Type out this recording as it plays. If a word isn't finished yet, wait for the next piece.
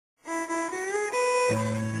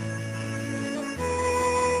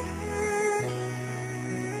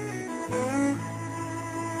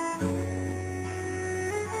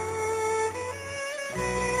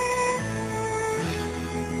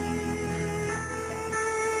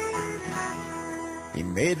He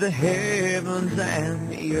made the heavens and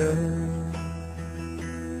the earth,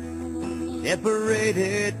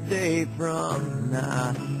 separated day from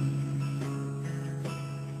night.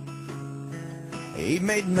 He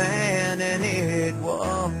made man and it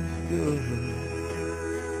was good.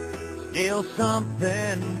 Still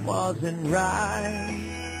something wasn't right.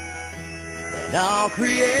 And all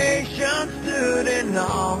creation stood in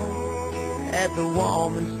awe at the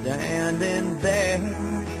woman standing there,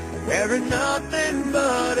 wearing nothing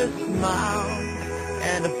but a smile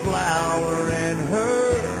and a flower in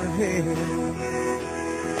her hair.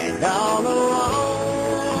 And all along,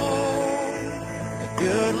 the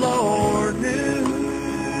good Lord knew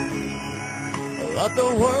what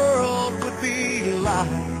the world would be like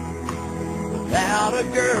without a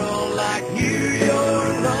girl like you.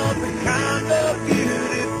 Your love, the kind of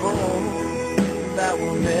beautiful that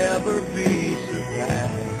will never be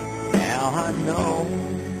surpassed. Now I know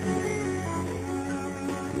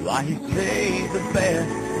why he saved the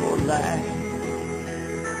best for last.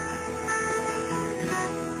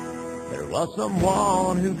 There was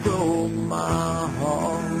someone who broke my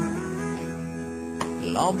heart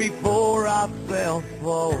long before I fell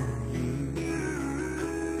for you.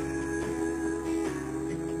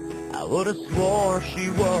 I would have swore she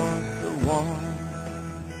was the one.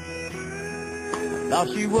 I thought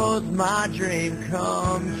she was my dream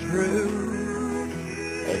come true.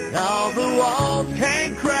 As all the walls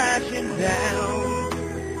came crashing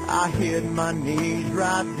down, I hit my knees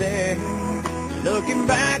right there. Looking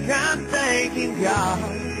back, I'm thanking God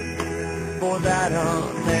for that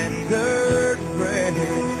unanswered prayer.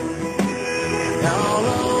 And all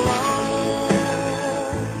along,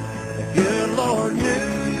 the good Lord knew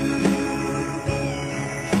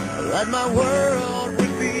that my world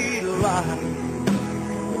would be like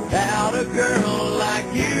without a girl like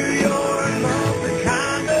you. Your love, the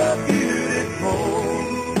kind of beautiful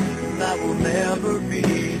that will never be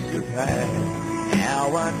surpassed.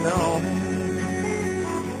 Now I know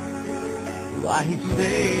why he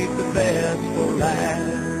saved the best for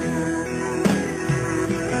last.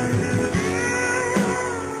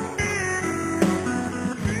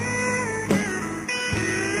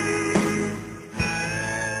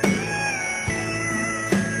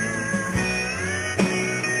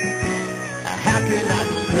 How can I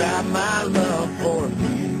describe my love for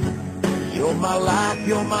you? You're my life,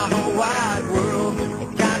 you're my whole wide world.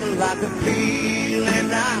 It's kind of like a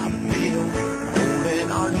feeling I feel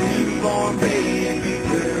holding our newborn baby